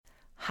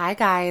Hi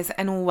guys,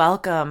 and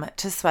welcome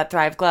to Sweat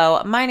Thrive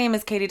Glow. My name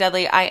is Katie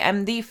Dudley. I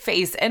am the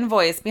face and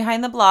voice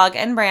behind the blog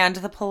and brand,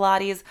 The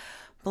Pilates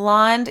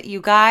Blonde.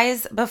 You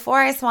guys, before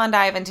I swan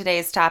dive in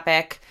today's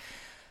topic,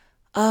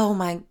 oh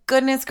my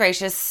goodness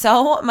gracious,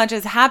 so much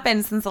has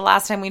happened since the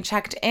last time we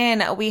checked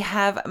in. We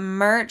have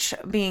merch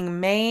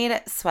being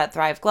made, Sweat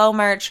Thrive Glow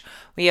merch.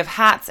 We have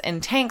hats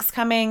and tanks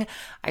coming.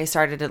 I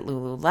started at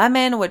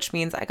Lululemon, which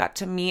means I got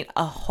to meet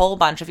a whole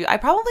bunch of you. I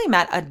probably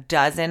met a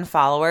dozen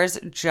followers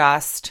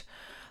just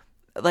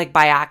like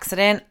by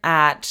accident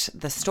at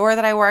the store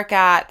that I work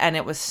at, and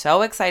it was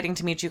so exciting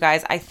to meet you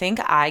guys. I think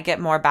I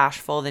get more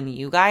bashful than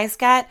you guys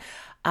get.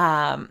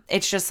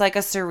 It's just like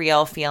a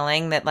surreal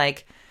feeling that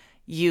like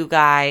you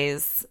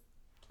guys,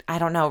 I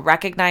don't know,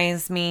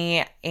 recognize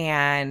me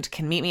and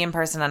can meet me in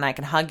person, and I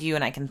can hug you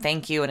and I can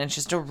thank you, and it's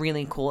just a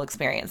really cool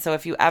experience. So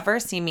if you ever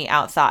see me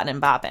out thotting and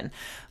bopping,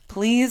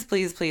 please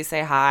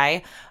say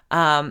hi.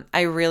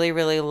 I really,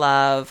 really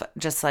love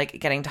just like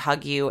getting to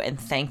hug you and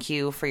thank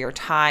you for your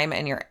time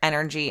and your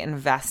energy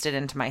invested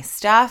into my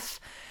stuff.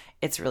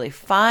 It's really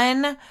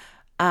fun.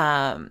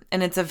 And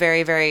it's a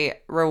very, very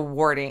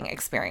rewarding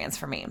experience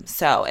for me.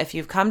 So if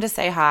you've come to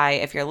say hi,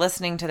 if you're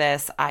listening to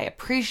this, I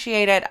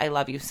appreciate it. I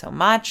love you so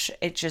much.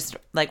 It just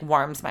like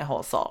warms my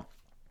whole soul.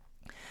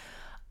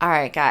 All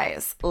right,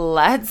 guys,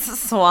 let's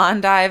swan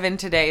dive in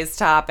today's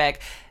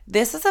topic.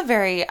 This is a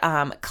very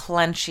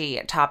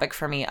clenchy topic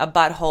for me, a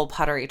butthole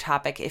puttery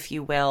topic, if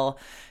you will,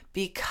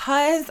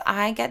 because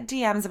I get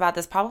DMs about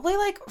this probably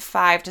like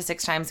 5 to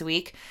 6 times a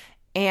week,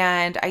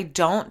 and I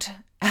don't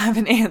have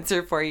an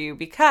answer for you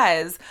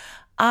because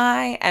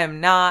I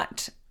am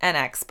not an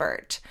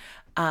expert.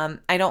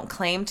 I don't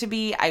claim to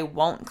be. I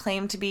won't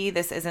claim to be.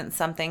 This isn't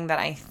something that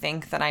I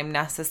think that I'm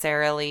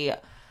necessarily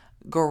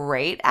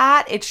great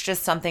at. It's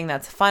just something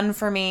that's fun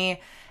for me.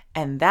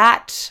 And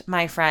that,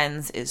 my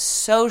friends, is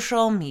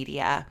social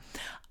media.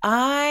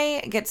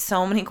 I get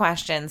so many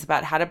questions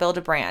about how to build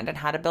a brand and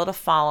how to build a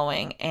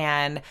following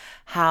and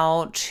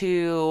how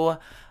to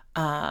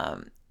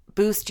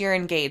boost your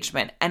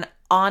engagement. And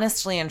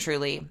honestly and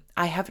truly,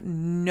 I have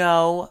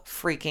no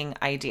freaking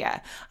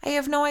idea. I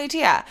have no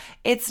idea.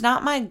 It's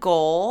not my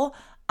goal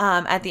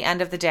at the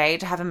end of the day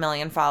to have 1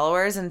 million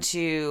followers and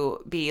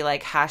to be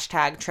like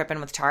hashtag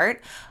tripping with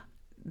Tart.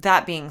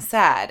 That being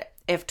said,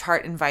 if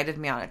Tart invited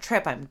me on a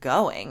trip, I'm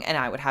going and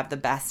I would have the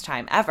best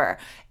time ever.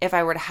 If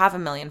I were to have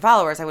 1 million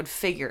followers, I would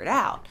figure it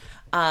out.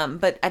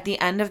 But at the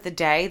end of the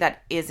day,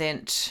 that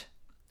isn't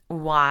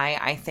why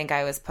I think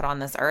I was put on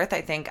this earth.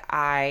 I think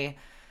I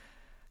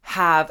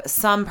have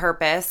some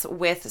purpose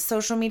with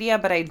social media,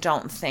 but I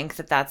don't think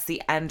that that's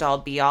the end all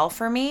be all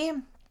for me.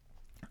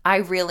 I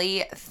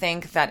really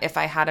think that if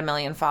I had 1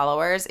 million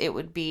followers, it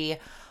would be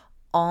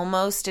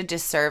almost a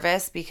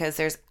disservice because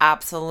there's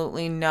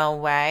absolutely no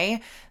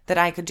way that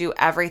I could do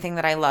everything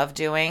that I love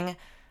doing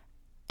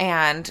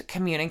and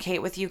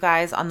communicate with you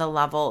guys on the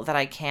level that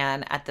I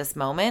can at this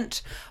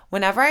moment.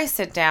 Whenever I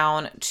sit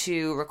down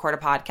to record a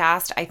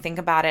podcast, I think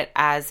about it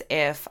as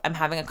if I'm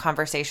having a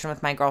conversation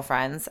with my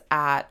girlfriends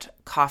at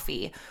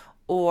coffee,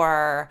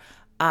 or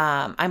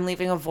I'm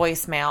leaving a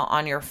voicemail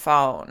on your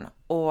phone,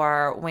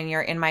 or when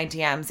you're in my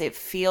DMs, it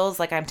feels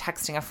like I'm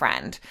texting a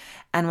friend.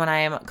 And when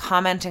I'm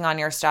commenting on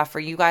your stuff,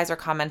 or you guys are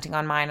commenting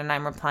on mine and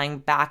I'm replying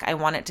back, I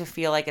want it to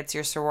feel like it's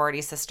your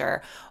sorority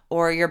sister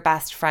or your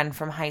best friend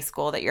from high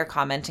school that you're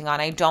commenting on.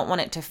 I don't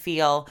want it to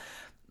feel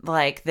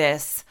like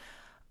this,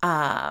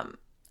 I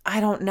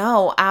don't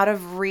know, out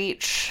of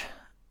reach,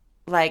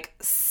 like,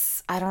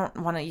 I don't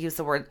want to use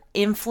the word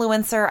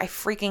influencer. I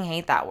freaking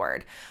hate that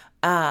word.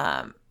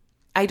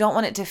 I don't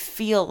want it to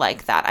feel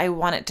like that. I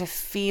want it to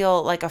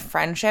feel like a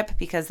friendship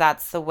because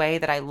that's the way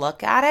that I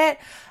look at it.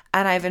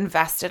 And I've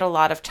invested a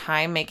lot of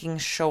time making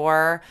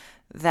sure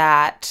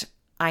that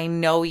I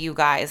know you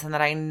guys and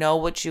that I know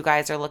what you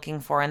guys are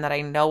looking for and that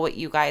I know what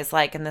you guys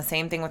like. And the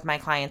same thing with my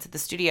clients at the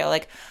studio.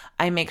 Like,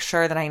 I make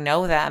sure that I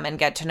know them and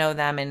get to know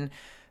them, and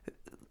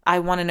I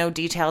want to know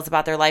details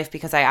about their life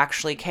because I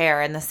actually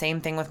care. And the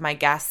same thing with my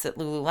guests at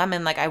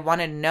Lululemon. Like, I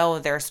want to know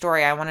their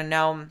story. I want to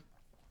know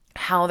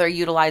how they're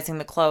utilizing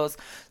the clothes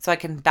so I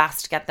can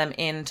best get them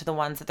into the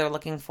ones that they're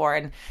looking for.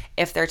 And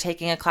if they're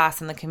taking a class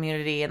in the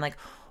community, and like,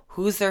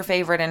 who's their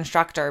favorite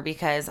instructor,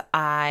 because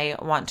I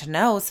want to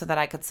know so that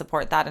I could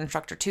support that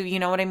instructor too. You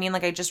know what I mean?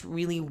 Like, I just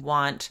really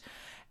want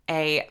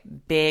a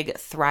big,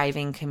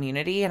 thriving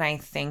community. And I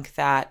think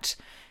that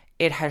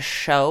it has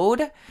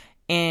showed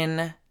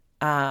in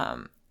my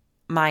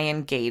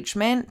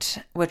engagement,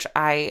 which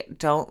I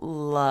don't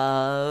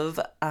love.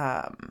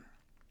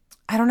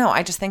 I don't know.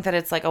 I just think that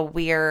it's like a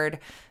weird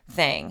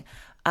thing.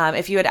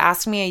 If you had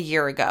asked me a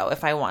year ago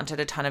if I wanted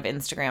a ton of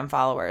Instagram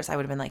followers, I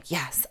would have been like,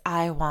 yes,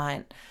 I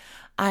want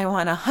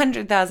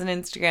 100,000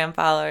 Instagram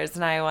followers,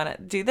 and I want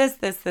to do this,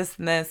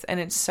 and this. And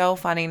it's so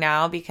funny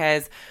now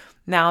because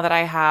now that I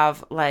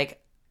have like,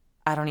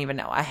 I don't even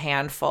know, a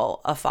handful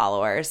of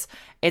followers,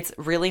 it's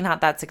really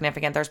not that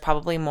significant. There's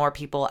probably more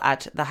people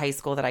at the high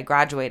school that I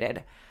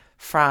graduated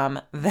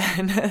from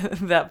than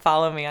that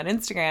follow me on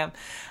Instagram.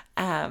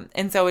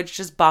 And so it's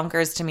just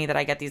bonkers to me that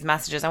I get these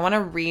messages. I want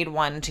to read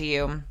one to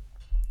you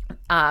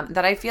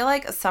that I feel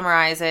like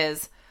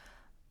summarizes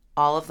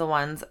all of the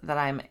ones that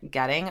I'm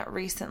getting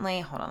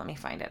recently. Hold on, let me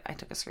find it. I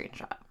took a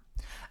screenshot.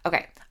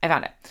 Okay, I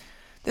found it.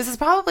 This is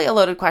probably a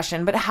loaded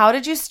question, but how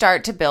did you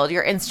start to build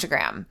your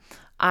Instagram?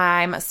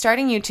 I'm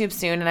starting YouTube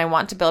soon and I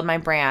want to build my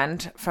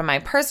brand from my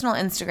personal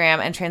Instagram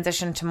and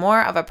transition to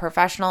more of a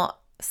professional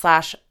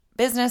 /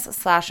 business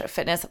 /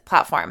 fitness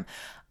platform.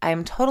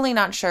 I'm totally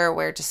not sure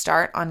where to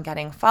start on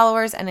getting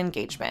followers and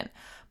engagement.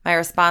 My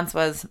response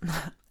was,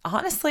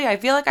 honestly, I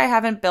feel like I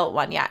haven't built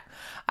one yet.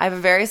 I have a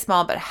very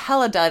small but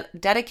hella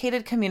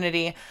dedicated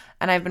community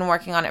and I've been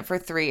working on it for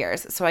 3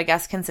 years. So I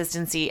guess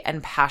consistency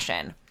and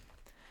passion.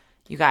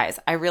 You guys,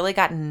 I really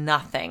got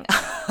nothing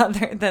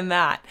other than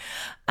that.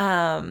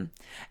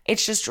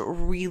 It's just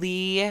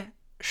really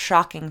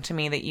shocking to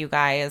me that you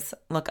guys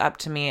look up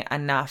to me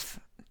enough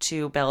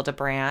to build a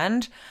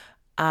brand.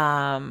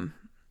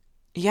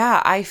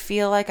 Yeah, I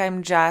feel like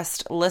I'm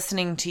just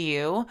listening to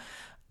you,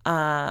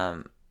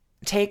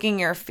 taking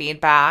your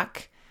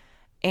feedback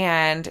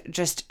and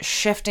just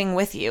shifting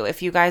with you.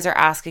 If you guys are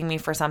asking me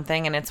for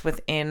something and it's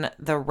within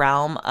the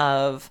realm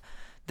of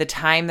the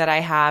time that I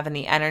have and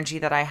the energy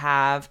that I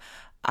have,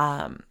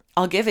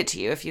 I'll give it to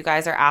you. If you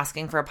guys are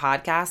asking for a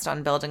podcast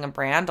on building a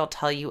brand, I'll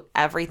tell you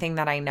everything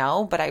that I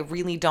know, but I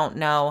really don't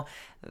know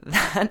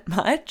that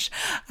much.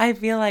 I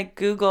feel like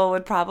Google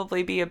would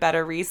probably be a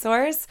better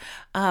resource,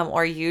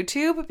 or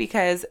YouTube,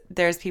 because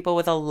there's people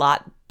with a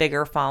lot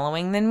bigger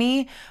following than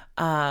me,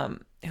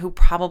 who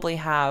probably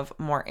have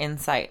more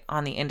insight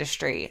on the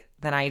industry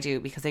than I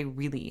do, because I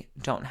really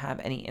don't have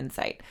any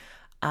insight.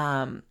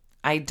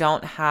 I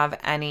don't have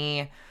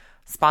any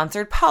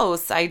sponsored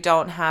posts. I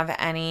don't have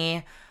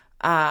any,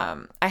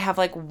 I have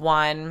like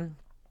one,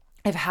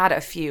 I've had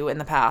a few in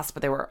the past,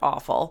 but they were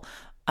awful.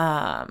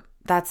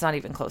 That's not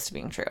even close to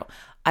being true.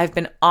 I've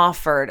been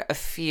offered a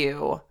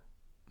few,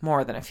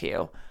 more than a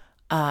few,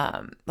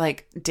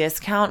 like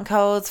discount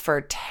codes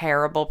for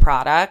terrible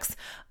products.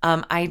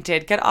 I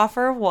did get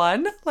offered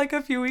one like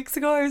a few weeks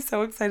ago. I was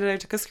so excited. I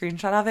took a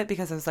screenshot of it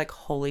because I was like,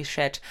 holy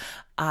shit,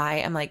 I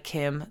am like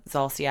Kim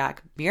Zolciak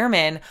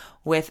Biermann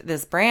with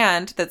this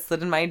brand that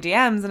slid in my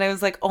DMs. And I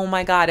was like, oh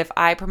my God, if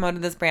I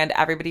promoted this brand,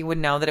 everybody would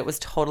know that it was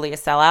totally a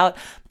sellout.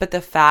 But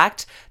the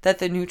fact that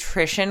the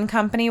nutrition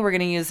company, we're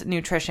going to use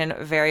nutrition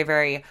very,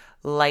 very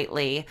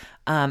lightly.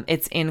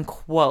 It's in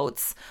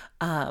quotes.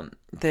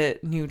 The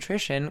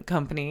nutrition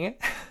company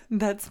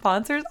that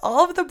sponsors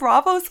all of the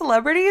Bravo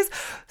celebrities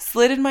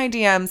slid in my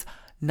DMs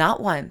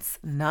not once,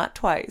 not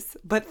twice,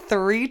 but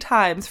 3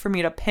 times for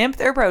me to pimp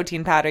their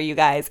protein powder, you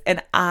guys.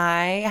 And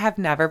I have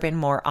never been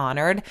more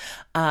honored.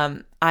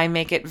 I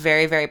make it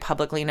very, very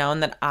publicly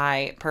known that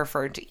I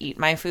prefer to eat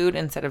my food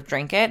instead of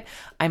drink it.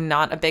 I'm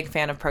not a big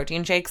fan of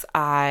protein shakes.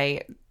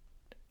 I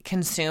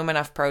consume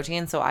enough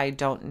protein, so I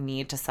don't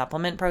need to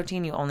supplement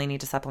protein. You only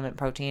need to supplement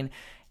protein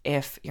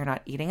if you're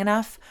not eating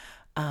enough.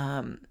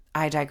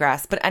 I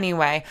digress. But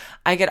anyway,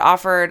 I get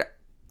offered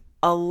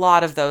a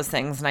lot of those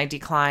things and I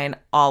decline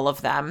all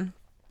of them.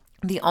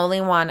 The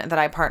only one that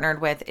I partnered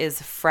with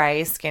is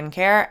Frey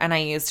Skincare, and I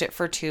used it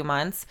for 2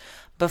 months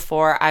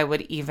before I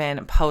would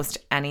even post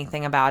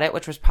anything about it,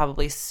 which was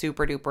probably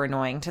super duper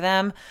annoying to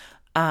them.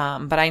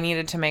 But I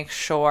needed to make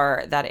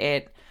sure that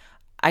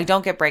I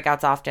don't get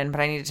breakouts often, but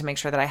I needed to make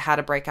sure that I had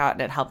a breakout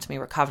and it helped me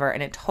recover,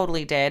 and it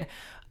totally did.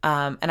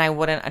 And I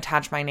wouldn't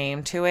attach my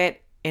name to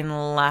it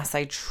unless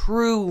I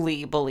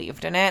truly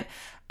believed in it,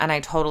 and I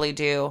totally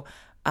do.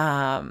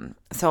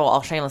 So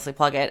I'll shamelessly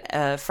plug it.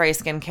 Frey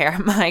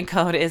Skincare, my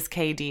code is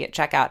KD at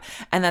checkout,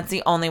 and that's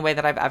the only way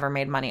that I've ever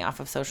made money off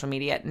of social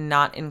media,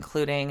 not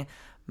including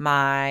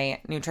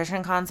my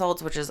nutrition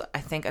consults, which is,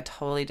 I think, a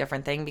totally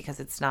different thing, because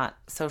it's not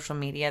social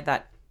media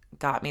that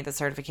got me the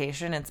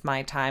certification. It's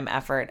my time,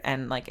 effort,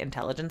 and like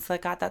intelligence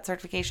that got that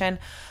certification.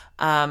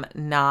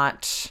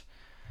 Not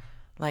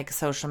like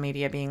social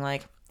media being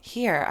like,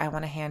 here, I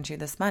want to hand you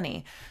this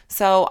money.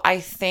 So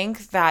I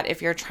think that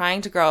if you're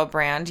trying to grow a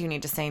brand, you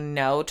need to say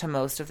no to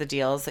most of the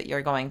deals that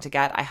you're going to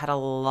get. I had a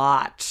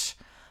lot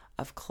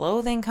of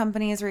clothing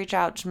companies reach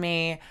out to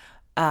me.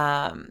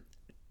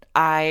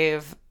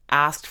 I've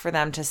asked for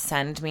them to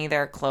send me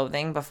their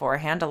clothing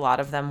beforehand. A lot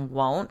of them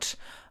won't.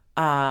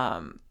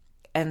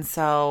 And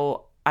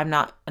so I'm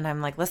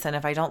like, listen,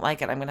 if I don't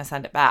like it, I'm going to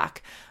send it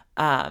back.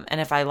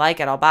 And if I like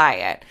it, I'll buy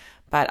it.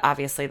 But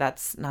obviously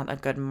that's not a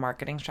good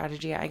marketing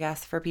strategy, I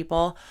guess, for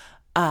people.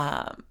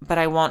 But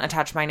I won't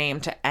attach my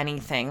name to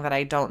anything that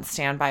I don't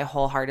stand by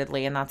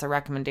wholeheartedly. And that's a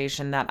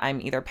recommendation that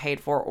I'm either paid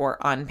for or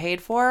unpaid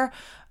for.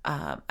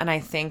 And I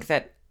think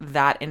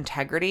that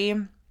integrity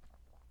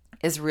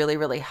is really,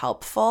 really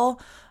helpful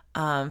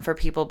for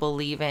people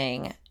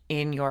believing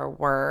in your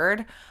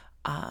word.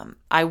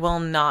 I will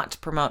not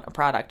promote a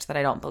product that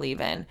I don't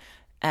believe in.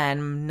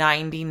 And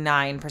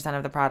 99%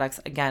 of the products,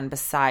 again,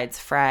 besides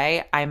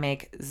Frey, I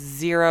make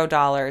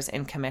 $0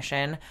 in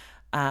commission.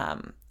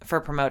 for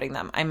promoting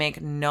them. I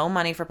make no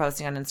money for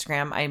posting on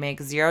Instagram. I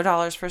make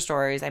 $0 for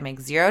stories. I make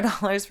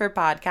 $0 for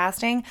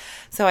podcasting.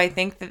 So I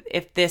think that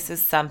if this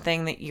is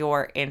something that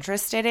you're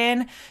interested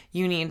in,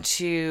 you need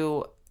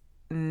to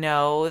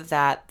know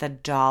that the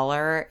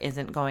dollar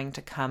isn't going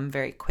to come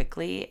very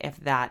quickly if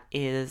that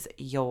is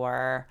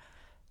your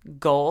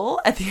goal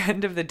at the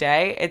end of the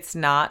day. It's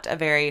not a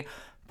very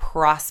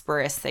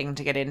prosperous thing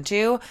to get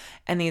into.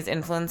 And these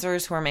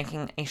influencers who are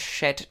making a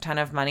shit ton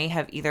of money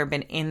have either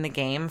been in the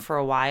game for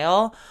a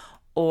while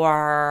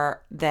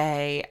or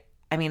the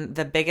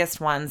biggest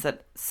ones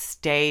that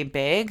stay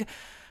big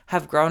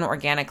have grown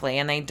organically,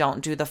 and they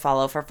don't do the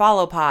follow for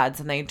follow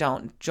pods, and they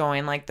don't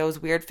join like those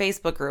weird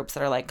Facebook groups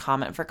that are like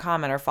comment for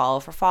comment or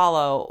follow for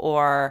follow,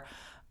 or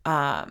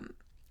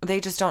they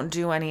just don't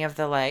do any of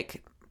the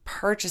like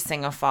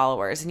purchasing of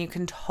followers. And you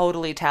can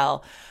totally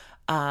tell.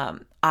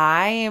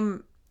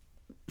 I'm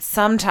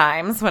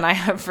sometimes when I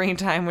have free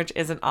time, which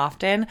isn't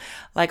often,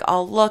 like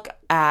I'll look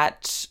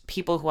at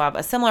people who have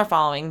a similar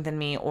following than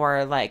me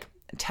or like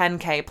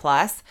 10K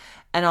plus,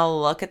 and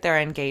I'll look at their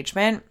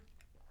engagement.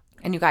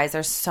 And you guys,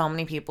 there's so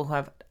many people who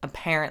have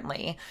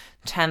apparently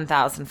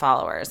 10,000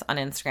 followers on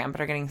Instagram, but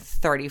are getting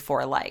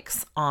 34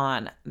 likes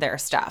on their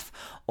stuff.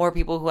 Or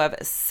people who have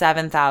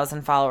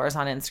 7,000 followers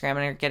on Instagram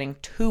and are getting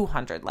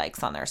 200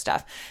 likes on their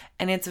stuff.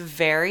 And it's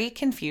very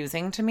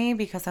confusing to me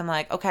because I'm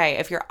like, okay,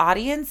 if your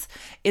audience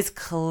is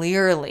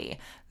clearly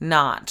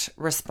not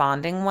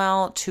responding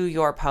well to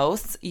your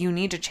posts, you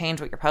need to change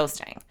what you're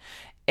posting.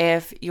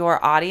 If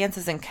your audience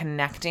isn't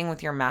connecting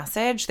with your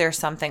message, there's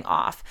something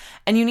off.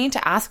 And you need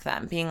to ask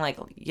them, being like,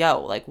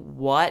 yo, like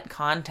what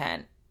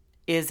content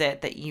is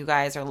it that you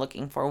guys are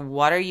looking for?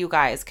 What are you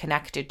guys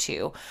connected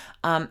to?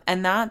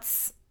 And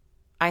that's,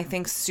 I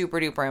think,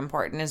 super duper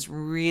important, is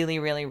really,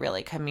 really,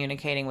 really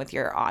communicating with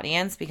your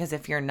audience, because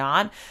if you're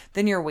not,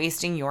 then you're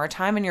wasting your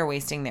time and you're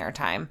wasting their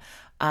time.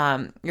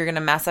 You're going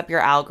to mess up your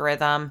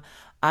algorithm.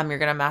 You're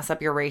going to mess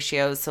up your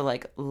ratios. So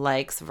like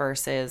likes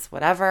versus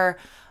whatever.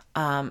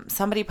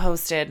 Somebody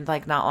posted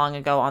like not long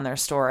ago on their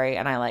story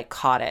and I like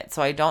caught it.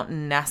 So I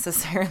don't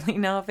necessarily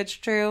know if it's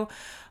true,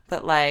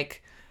 but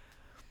like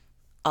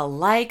a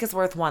like is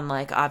worth 1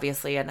 like,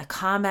 obviously. And a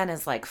comment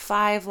is like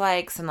 5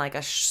 likes, and like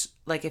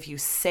like if you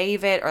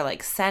save it or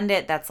like send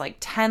it, that's like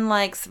 10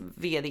 likes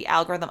via the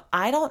algorithm.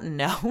 I don't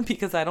know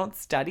because I don't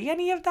study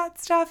any of that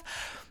stuff.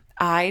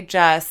 I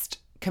just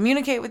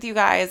communicate with you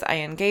guys. I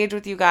engage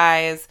with you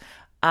guys.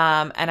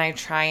 And I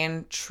try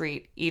and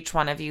treat each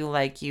one of you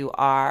like you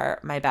are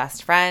my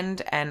best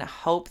friend, and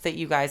hope that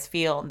you guys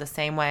feel the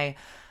same way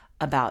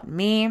about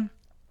me.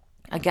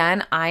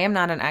 Again, I am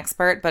not an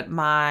expert, but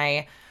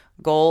my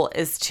goal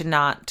is to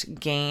not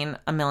gain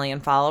 1 million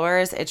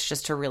followers. It's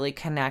just to really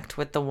connect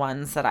with the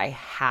ones that I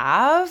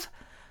have.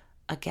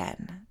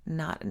 Again,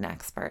 not an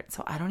expert,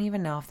 so I don't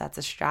even know if that's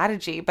a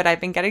strategy, but I've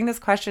been getting this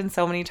question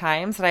so many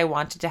times that I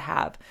wanted to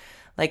have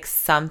like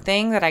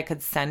something that I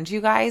could send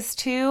you guys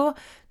to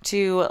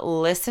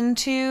listen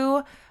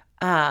to.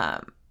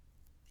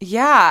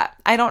 Yeah,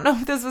 I don't know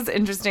if this was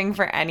interesting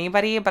for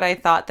anybody, but I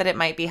thought that it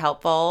might be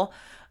helpful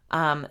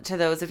to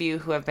those of you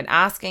who have been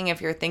asking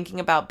if you're thinking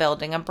about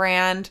building a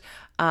brand.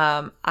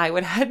 I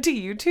would head to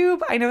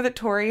YouTube. I know that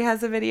Tori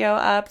has a video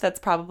up that's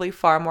probably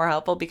far more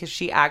helpful because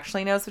she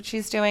actually knows what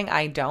she's doing.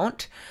 I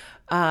don't.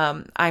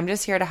 I'm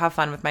just here to have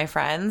fun with my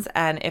friends.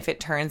 And if it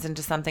turns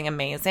into something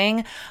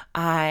amazing,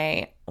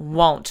 I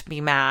won't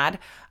be mad.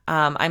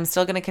 I'm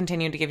still going to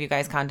continue to give you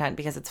guys content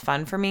because it's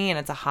fun for me and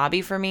it's a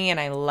hobby for me and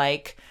I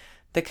like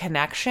the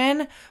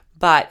connection,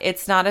 but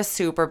it's not a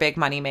super big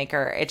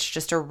moneymaker. It's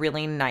just a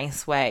really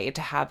nice way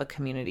to have a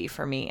community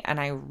for me. And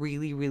I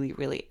really, really,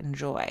 really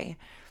enjoy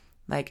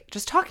like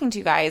just talking to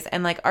you guys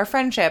and like our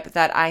friendship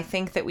that I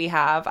think that we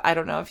have. I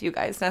don't know if you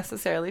guys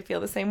necessarily feel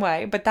the same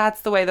way, but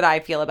that's the way that I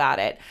feel about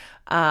it.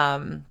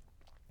 And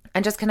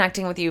just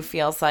connecting with you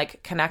feels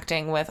like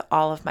connecting with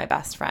all of my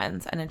best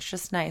friends. And it's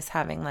just nice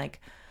having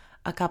like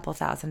a couple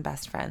thousand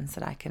best friends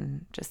that I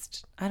can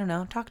just, I don't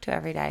know, talk to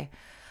every day.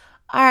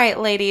 All right,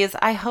 ladies,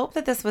 I hope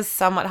that this was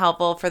somewhat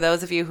helpful for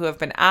those of you who have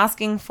been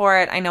asking for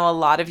it. I know a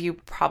lot of you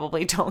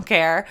probably don't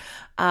care,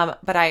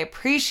 but I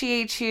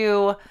appreciate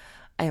you.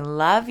 I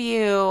love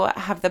you.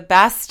 Have the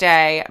best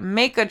day.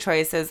 Make good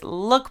choices.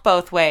 Look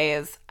both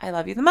ways. I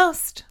love you the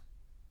most.